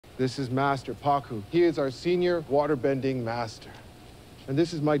This is Master Paku. He is our senior waterbending master. And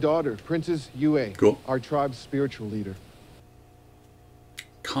this is my daughter, Princess Yue, cool. Our tribe's spiritual leader.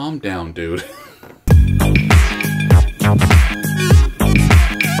 Calm down, dude.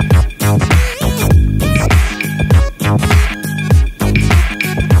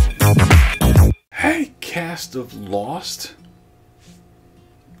 Hey, cast of Lost.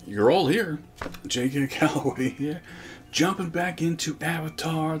 You're all here. J.K. Calloway here. Jumping back into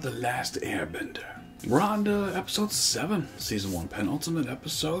Avatar: The Last Airbender. We're on to episode 7, season 1, penultimate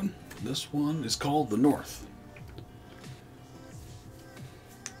episode. This one is called The North.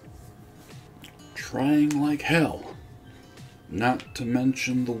 Trying like hell, not to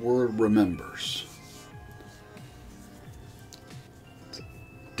mention the word remembers. It's a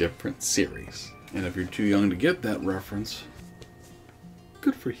different series. And if you're too young to get that reference,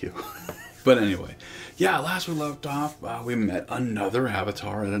 good for you. But anyway, yeah, last we left off, we met another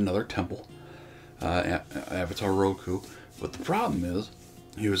Avatar at another temple. Avatar Roku. But the problem is,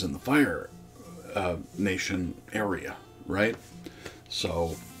 he was in the Fire Nation area, right?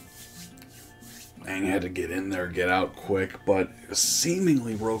 So, Aang had to get in there, get out quick, but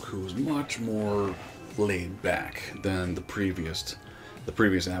seemingly Roku was much more laid back than the previous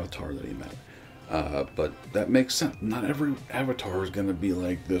Avatar that he met. But that makes sense. Not every Avatar is going to be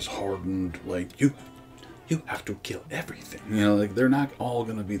like this hardened, like, you have to kill everything. You know, like, they're not all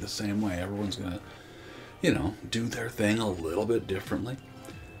going to be the same way. Everyone's going to, you know, do their thing a little bit differently.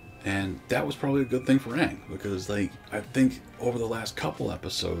 And that was probably a good thing for Aang, because, like, I think over the last couple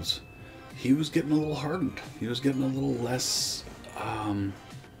episodes, he was getting a little hardened. He was getting a little less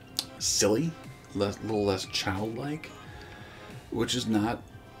silly, a little less childlike, which is not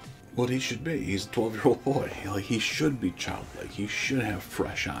what he should be. He's a 12-year-old boy. Like, he should be childlike. He should have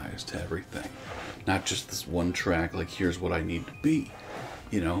fresh eyes to everything. Not just this one track, like, here's what I need to be.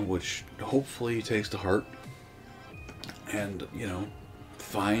 You know, which hopefully he takes to heart and, you know,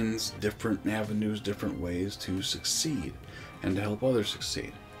 finds different avenues, different ways to succeed and to help others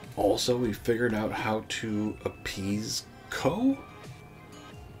succeed. Also, we figured out how to appease Ko,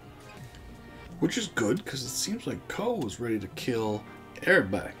 which is good, because it seems like Ko was ready to kill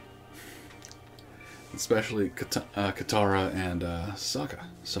everybody. Especially Katara and Sokka.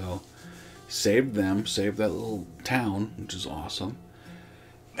 So, saved them, saved that little town, which is awesome.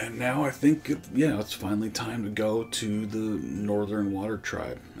 And now I think, it's finally time to go to the Northern Water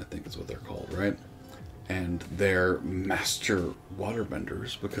Tribe. I think is what they're called, right? And they're master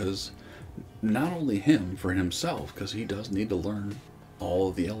waterbenders, because not only him, for himself, because he does need to learn all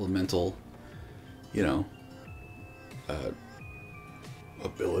of the elemental, you know,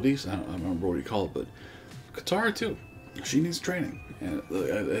 abilities. I don't remember what you call it, but Katara too. She needs training. And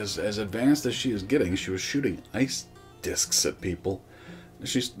as advanced as she is getting, she was shooting ice discs at people.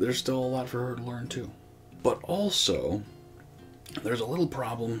 There's still a lot for her to learn too. But also, there's a little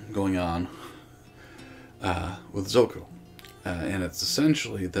problem going on with Zoku, and it's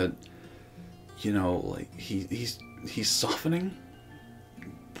essentially that, you know, like he's softening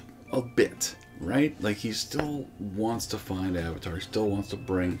a bit, right? Like, he still wants to find Avatar. He still wants to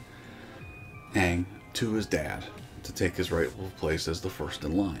bring Aang to his dad to take his rightful place as the first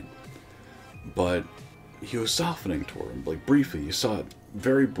in line. But he was softening toward him, like, briefly. You saw it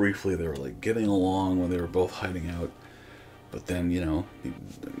very briefly. They were, like, getting along when they were both hiding out. But then, you know, he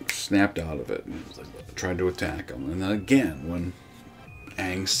snapped out of it and was like, tried to attack him. And then again, when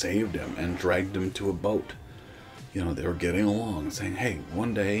Aang saved him and dragged him to a boat, you know, they were getting along and saying, hey,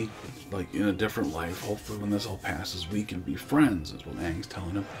 one day, like, in a different life, hopefully when this all passes, we can be friends, is what Aang's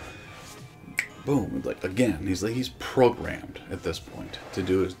telling him. Boom. Like, again, he's programmed at this point to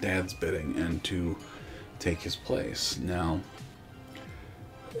do his dad's bidding and to take his place. Now,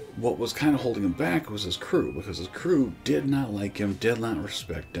 what was kind of holding him back was his crew, because his crew did not like him, did not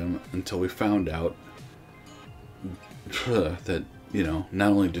respect him, until we found out that, you know,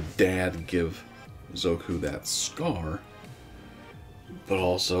 not only did Dad give Zoku that scar, but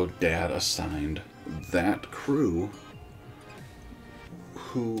also Dad assigned that crew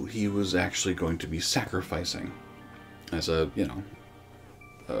who he was actually going to be sacrificing as a, you know,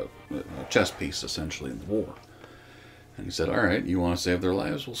 a chess piece, essentially, in the war. And he said, all right, you want to save their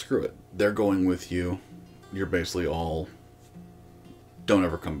lives? Well, screw it. They're going with you. You're basically all... Don't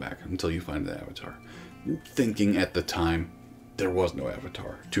ever come back until you find the Avatar. Thinking at the time, there was no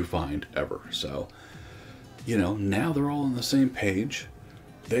Avatar to find ever. So, you know, now they're all on the same page.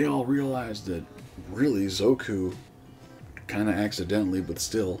 They all realize that, really, Zoku, kind of accidentally, but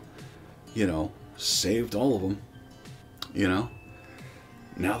still, you know, saved all of them. You know?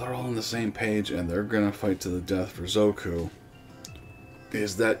 Now they're all on the same page, and they're going to fight to the death for Zoku.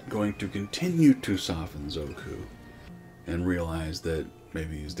 is that going to continue to soften Zoku and realize that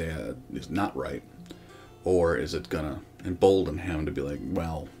maybe his dad is not right? Or is it going to embolden him to be like,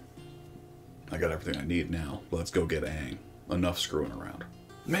 well, I got everything I need now. Let's go get Aang. Enough screwing around.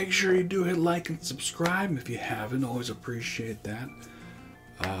 Make sure you do hit like and subscribe if you haven't. Always appreciate that.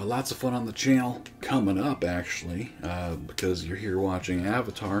 Lots of fun on the channel coming up, actually, because you're here watching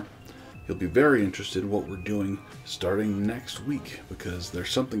Avatar. You'll be very interested in what we're doing starting next week, because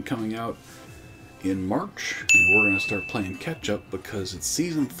there's something coming out in March, and we're going to start playing catch-up because it's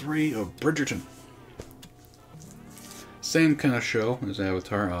Season 3 of Bridgerton. Same kind of show as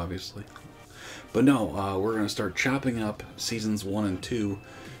Avatar, obviously. But no, we're going to start chopping up Seasons 1 and 2,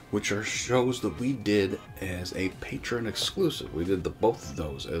 which are shows that we did as a Patreon exclusive. We did both of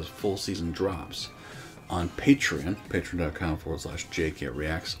those as full season drops on Patreon,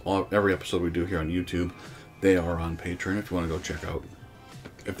 patreon.com/JKReacts. Every episode we do here on YouTube, they are on Patreon. If you want to go check out,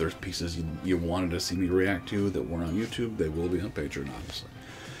 if there's pieces you wanted to see me react to that weren't on YouTube, they will be on Patreon, obviously.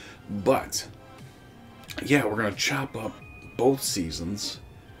 But, yeah, we're going to chop up both seasons.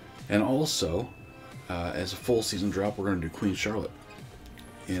 And also, as a full season drop, we're going to do Queen Charlotte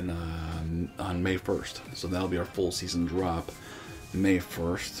on May 1st. So that'll be our full season drop May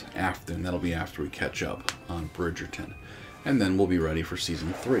 1st, and that'll be after we catch up on Bridgerton. And then we'll be ready for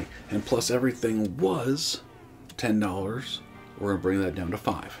Season 3. And plus everything was $10. We're going to bring that down to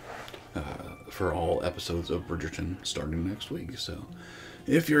 $5 for all episodes of Bridgerton starting next week. So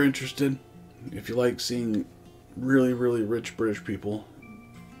if you're interested, if you like seeing really, really rich British people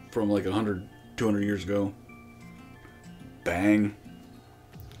from like 100, 200 years ago, bang.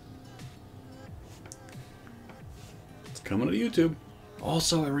 It's coming to YouTube.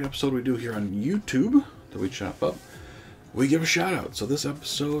 Also, every episode we do here on YouTube that we chop up, we give a shout out. So this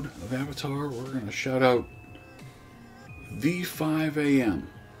episode of Avatar, we're going to shout out V5AM.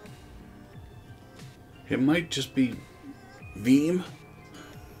 It might just be Veem.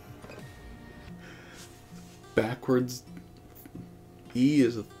 Backwards E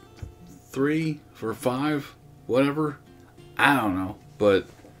is a 3 for 5, whatever. I don't know, but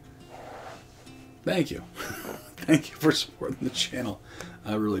thank you. Thank you for supporting the channel.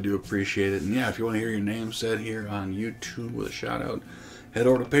 I really do appreciate it. And yeah, if you want to hear your name said here on YouTube with a shout out, head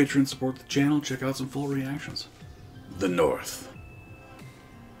over to Patreon, support the channel, check out some full reactions. The North.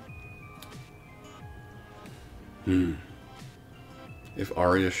 If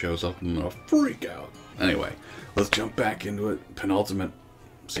Arya shows up, I'm gonna freak out. Anyway, let's jump back into it. Penultimate.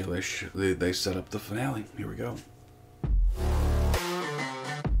 See how they set up the finale. Here we go.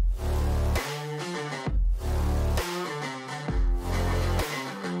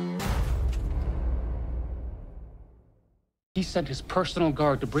 He sent his personal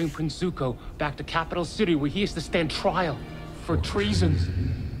guard to bring Prince Zuko back to Capital City, where he is to stand trial for treason.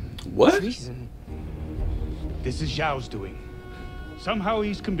 What? Treason? This is Zhao's doing. Somehow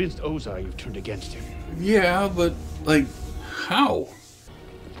he's convinced Ozark you've turned against him. Yeah, but, like, how?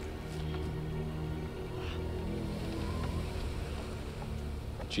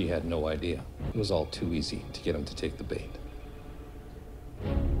 She had no idea. It was all too easy to get him to take the bait.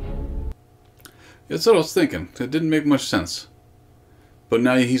 That's what I was thinking. It didn't make much sense. But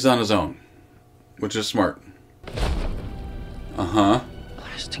now he's on his own, which is smart. Uh-huh.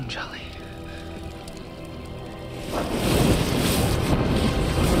 Blasting jelly.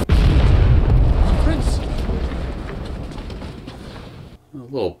 Prince! A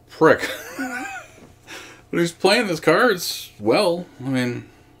little prick. But he's playing his cards well. I mean,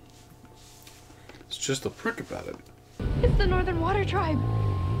 it's just a prick about it. It's the Northern Water Tribe.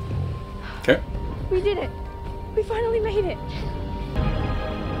 Okay. We did it. We finally made it.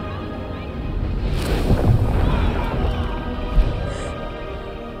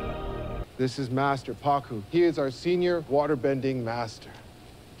 This is Master Paku. He is our senior waterbending master.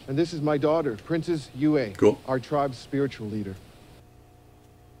 And this is my daughter, Princess Yue, Cool. our tribe's spiritual leader.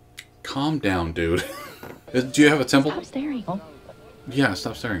 Calm down, dude. Do you have a temple? Stop staring. Oh, Yeah,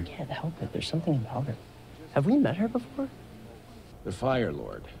 stop staring. can't help it. There's something about her. Have we met her before? The Fire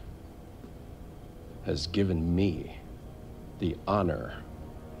Lord has given me the honor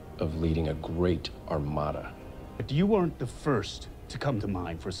of leading a great armada. But you weren't the first to come to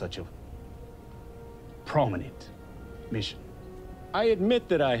mind for such a prominent mission. I admit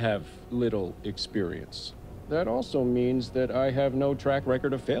that I have little experience. That also means that I have no track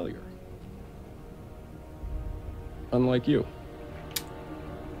record of failure. Unlike you.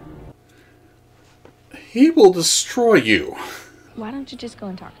 He will destroy you. Why don't you just go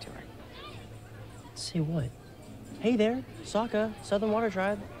and talk to her? Say what? Hey there, Sokka, Southern Water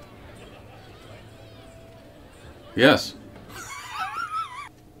Tribe. Yes.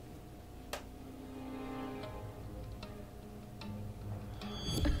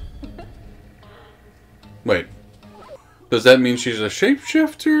 Wait. Does that mean she's a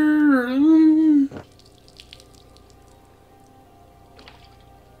shapeshifter?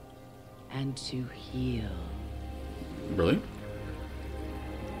 And to heal. Really?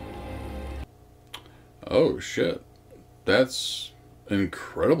 Oh, shit. That's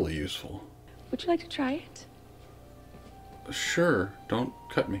incredibly useful. Would you like to try it? Sure. Don't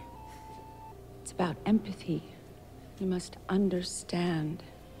cut me. It's about empathy. You must understand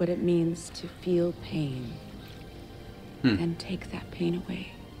what it means to feel pain. And take that pain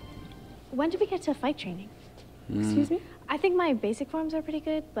away. When do we get to fight training? Excuse me? I think my basic forms are pretty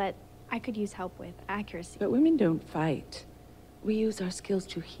good, but I could use help with accuracy. But women don't fight. We use our skills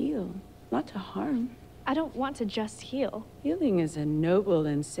to heal, not to harm. I don't want to just heal. Healing is a noble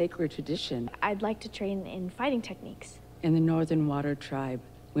and sacred tradition. I'd like to train in fighting techniques. In the Northern Water Tribe,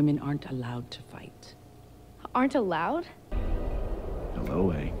 women aren't allowed to fight. Aren't allowed? Hello,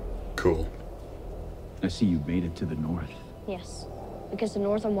 eh? Cool. I see you made it to the north. Yes, because the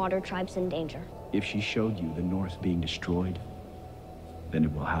Northern Water Tribe's in danger. If she showed you the north being destroyed, then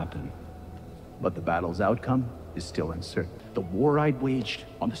it will happen. But the battle's outcome is still uncertain. The war I'd waged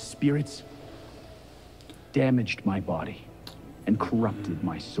on the spirits damaged my body and corrupted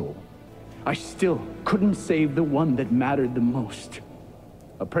my soul. I still couldn't save the one that mattered the most.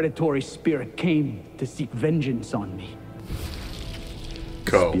 A predatory spirit came to seek vengeance on me.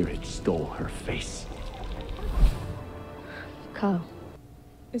 The spirit stole her face. Co.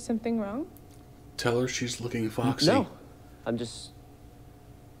 Is something wrong? Tell her she's looking foxy. No, I'm just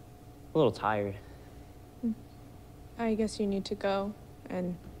a little tired. I guess you need to go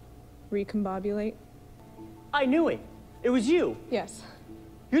and recombobulate. I knew it. It was you. Yes.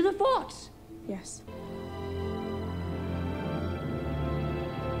 You're the fox. Yes.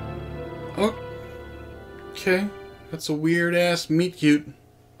 Okay. That's a weird-ass meet cute.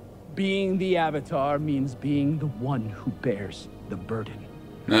 Being the Avatar means being the one who bears the burden.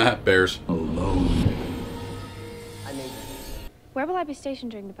 Nah, bears. Alone. Where will I be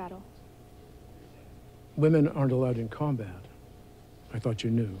stationed during the battle? Women aren't allowed in combat. I thought you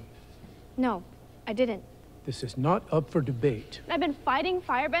knew. No, I didn't. This is not up for debate. I've been fighting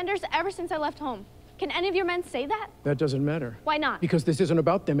firebenders ever since I left home. Can any of your men say that? That doesn't matter. Why not? Because this isn't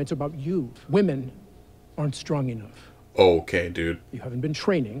about them, it's about you. Women aren't strong enough. Okay, dude. You haven't been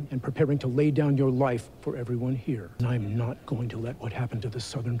training and preparing to lay down your life for everyone here. And I'm not going to let what happened to the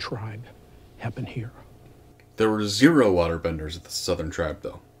Southern Tribe happen here. There were 0 waterbenders at the Southern Tribe,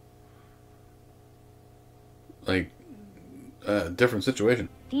 though. Like, different situation.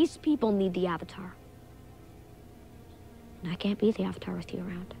 These people need the Avatar. And I can't be the Avatar with you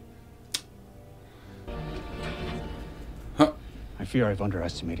around. I fear I've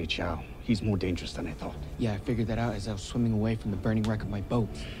underestimated Xiao. He's more dangerous than I thought. Yeah, I figured that out as I was swimming away from the burning wreck of my boat.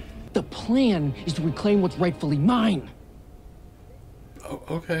 The plan is to reclaim what's rightfully mine. Oh,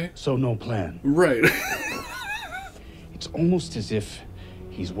 okay. So no plan. Right. It's almost as if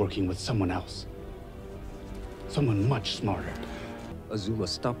he's working with someone else. Someone much smarter. Azula,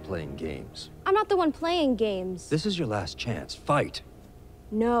 stop playing games. I'm not the one playing games. This is your last chance. Fight.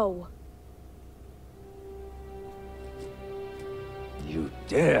 No. You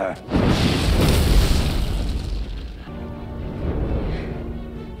dare.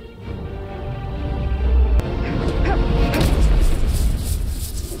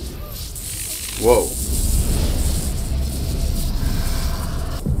 Whoa.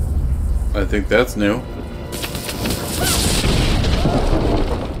 I think that's new.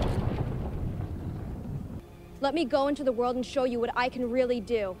 Let me go into the world and show you what I can really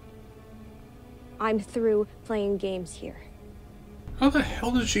do. I'm through playing games here. How the hell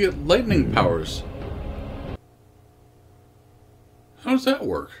did she get lightning powers? How does that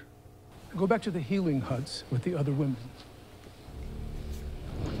work? Go back to the healing huts with the other women.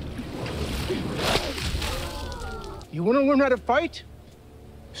 You want to learn how to fight?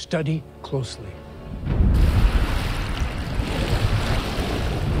 Study closely.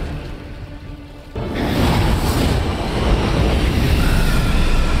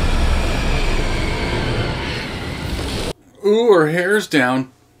 Ooh, her hair's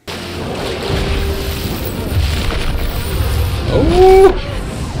down. Oh!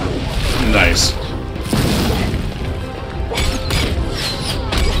 Nice.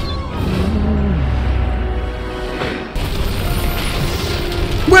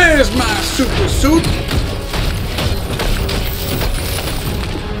 Where's my super suit?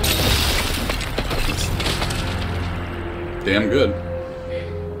 Damn good.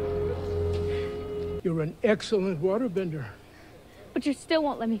 You're an excellent waterbender. But you still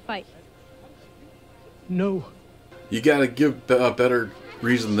won't let me fight. No. You gotta give a better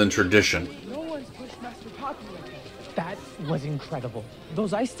reason than tradition. No one's pushed Master That was incredible.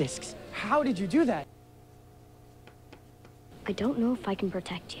 Those ice discs. How did you do that? I don't know if I can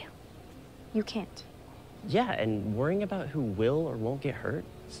protect you. You can't. Yeah, and worrying about who will or won't get hurt,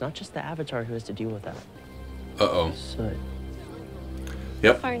 it's not just the Avatar who has to deal with that. Uh-oh. So...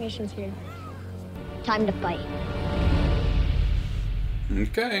 Yep. Fire Nation's here. Time to fight.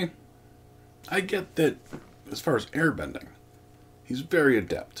 Okay. I get that as far as airbending, he's very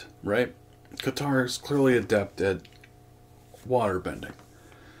adept, right? Qatar is clearly adept at waterbending.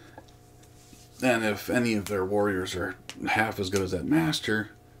 And if any of their warriors are half as good as that master,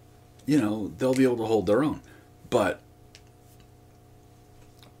 you know, they'll be able to hold their own. But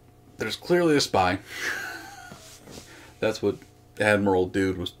there's clearly a spy. That's what Admiral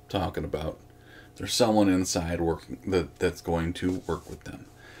Dude was talking about. There's someone inside working that's going to work with them.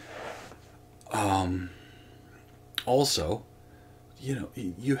 Also, you know,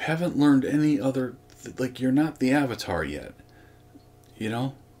 you haven't learned any other, like, you're not the Avatar yet. You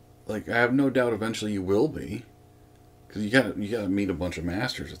know? Like, I have no doubt eventually you will be. Because you gotta meet a bunch of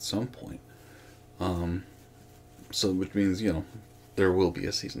masters at some point. So, which means, you know, there will be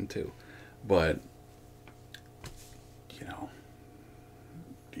a season 2. But, you know,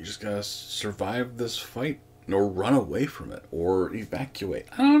 you just gotta survive this fight, or run away from it, or evacuate.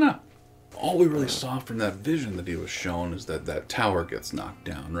 I don't know. All we really saw from that vision that he was shown is that that tower gets knocked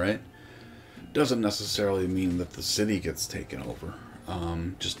down, right? Doesn't necessarily mean that the city gets taken over.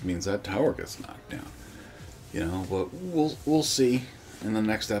 Just means that tower gets knocked down. You know, but we'll see in the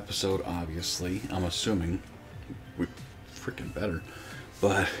next episode, obviously. I'm assuming we freaking better.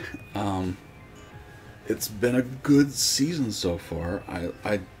 But it's been a good season so far.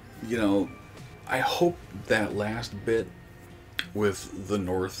 You know, I hope that last bit with the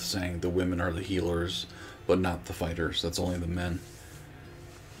North saying the women are the healers, but not the fighters. That's only the men.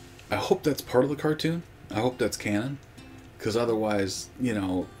 I hope that's part of the cartoon. I hope that's canon. Because otherwise, you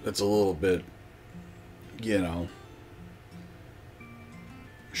know, it's a little bit, you know,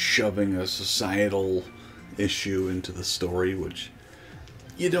 shoving a societal issue into the story, which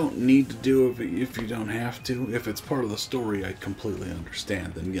you don't need to do if you don't have to. If it's part of the story, I completely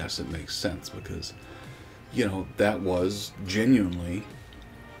understand. Then yes, it makes sense, because, you know, that was genuinely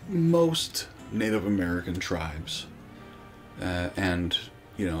most Native American tribes and,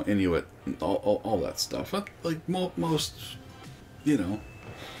 you know, Inuit, all that stuff. Like most, you know,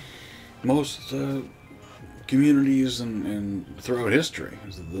 most communities and throughout history,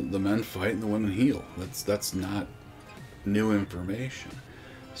 the men fight and the women heal. That's not new information.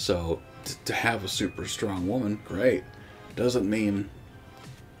 So to have a super strong woman, great. Doesn't mean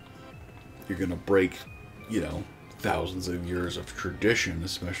you're gonna break, you know, thousands of years of tradition,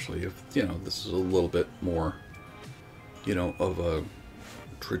 especially if, you know, this is a little bit more, you know, of a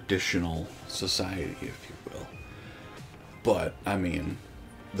traditional society, if you will. But I mean,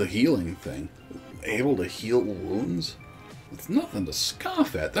 the healing thing, able to heal wounds, it's nothing to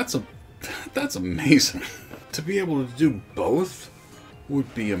scoff at. That's amazing. To be able to do both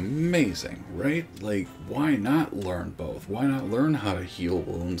would be amazing, right? Like, why not learn both? Why not learn how to heal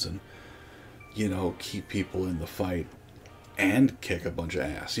wounds and, you know, keep people in the fight and kick a bunch of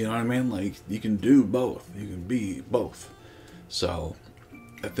ass? You know what I mean? Like, you can do both. You can be both. So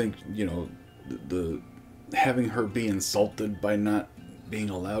I think, you know, the having her be insulted by not being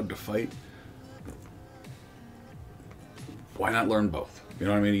allowed to fight, why not learn both? You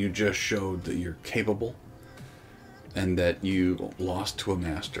know what I mean? You just showed that you're capable and that you lost to a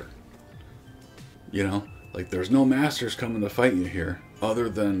master. You know? Like, there's no masters coming to fight you here other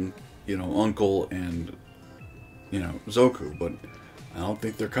than, you know, Uncle and, you know, Zoku. But I don't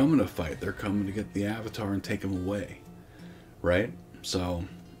think they're coming to fight. They're coming to get the Avatar and take him away. Right? So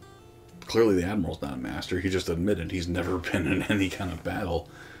clearly the Admiral's not a master. He just admitted he's never been in any kind of battle.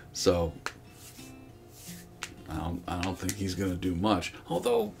 So I don't think he's going to do much.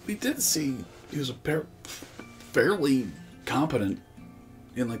 Although we did see he was fairly competent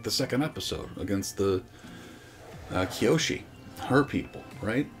in, like, the second episode against the Kyoshi, her people,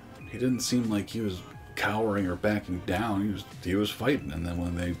 right? He didn't seem like he was cowering or backing down. He was fighting, and then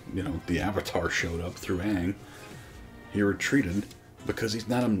when they, you know, the Avatar showed up through Aang, he retreated because he's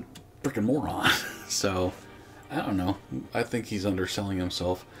not a freaking moron. So I don't know. I think he's underselling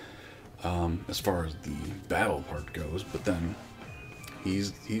himself as far as the battle part goes, but then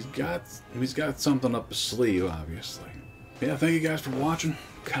he's got something up his sleeve, obviously. Yeah, thank you guys for watching.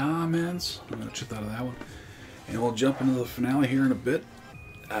 Comments, let me know what you thought of that one, and we'll jump into the finale here in a bit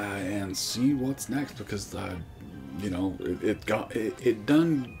and see what's next, because you know, it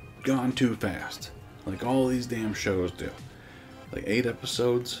done gone too fast, like all these damn shows do. Like 8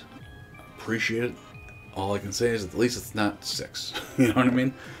 episodes, appreciate it, All I can say is at least it's not 6. You know what I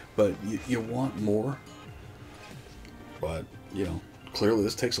mean? But you want more. But, you know, clearly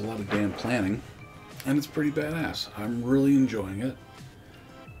this takes a lot of damn planning. And it's pretty badass. I'm really enjoying it.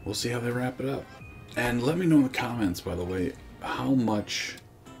 We'll see how they wrap it up. And let me know in the comments, by the way, how much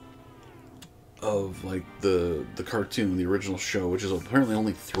of, like, the cartoon, the original show, which is apparently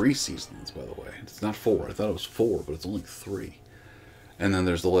only 3 seasons, by the way. It's not 4. I thought it was 4, but it's only 3. And then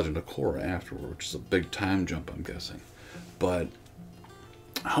there's The Legend of Korra afterward, which is a big time jump, I'm guessing. But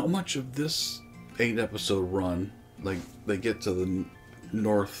how much of this 8-episode run, like, they get to the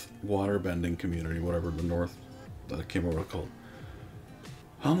North waterbending community, whatever the North, I can't remember what it's called.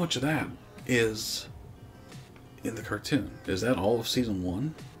 How much of that is in the cartoon? Is that all of season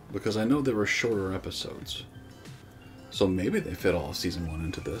 1? Because I know there were shorter episodes. So maybe they fit all of season 1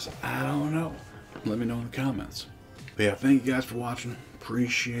 into this. I don't know. Let me know in the comments. But yeah, thank you guys for watching.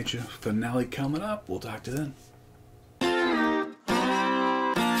 Appreciate you. Finale coming up. We'll talk to you then.